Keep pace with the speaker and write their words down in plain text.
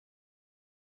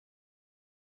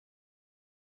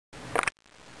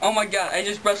Oh my god, I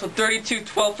just wrestled 32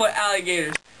 12-foot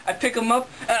alligators. I pick them up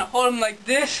and I hold them like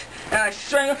this and I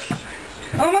strangle.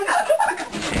 Oh my god!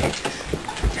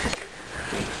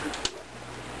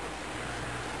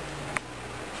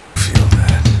 Feel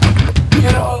that.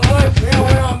 You don't like me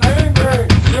when I'm angry.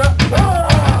 Yeah.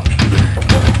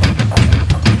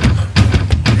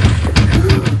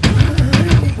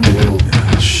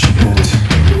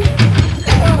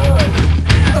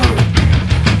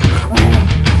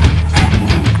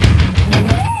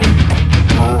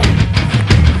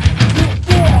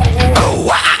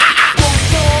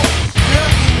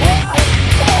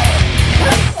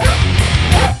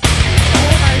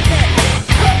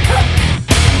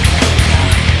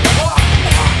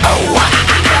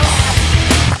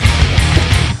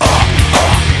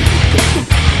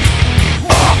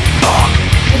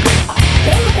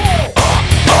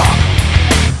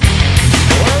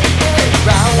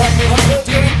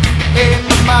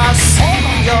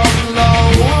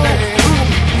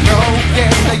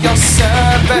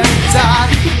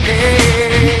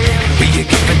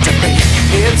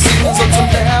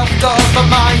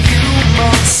 My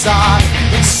human side,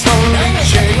 it's slowly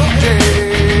changing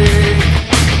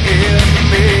in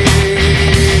me.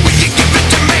 Will you give it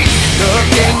to me?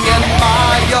 Looking at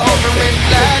my own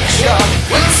reflection,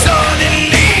 when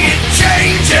suddenly it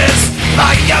changes,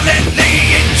 violently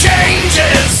it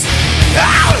changes.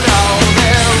 Oh no,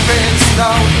 there is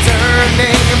no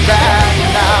turning back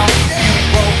now.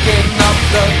 You've woken up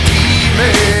the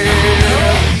demon.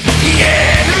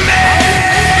 Yeah.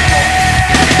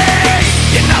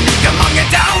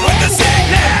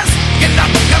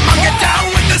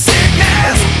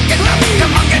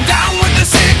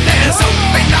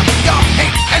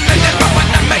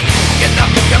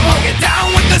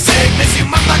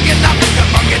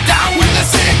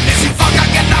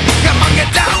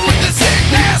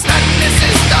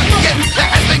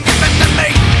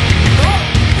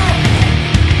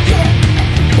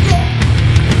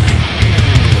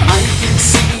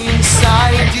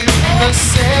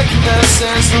 Sickness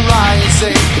is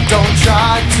rising. Don't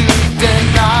try to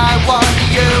deny what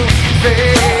you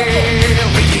feel.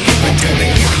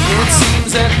 It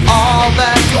seems that all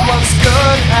that was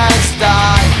good has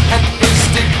died and is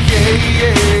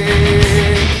decaying.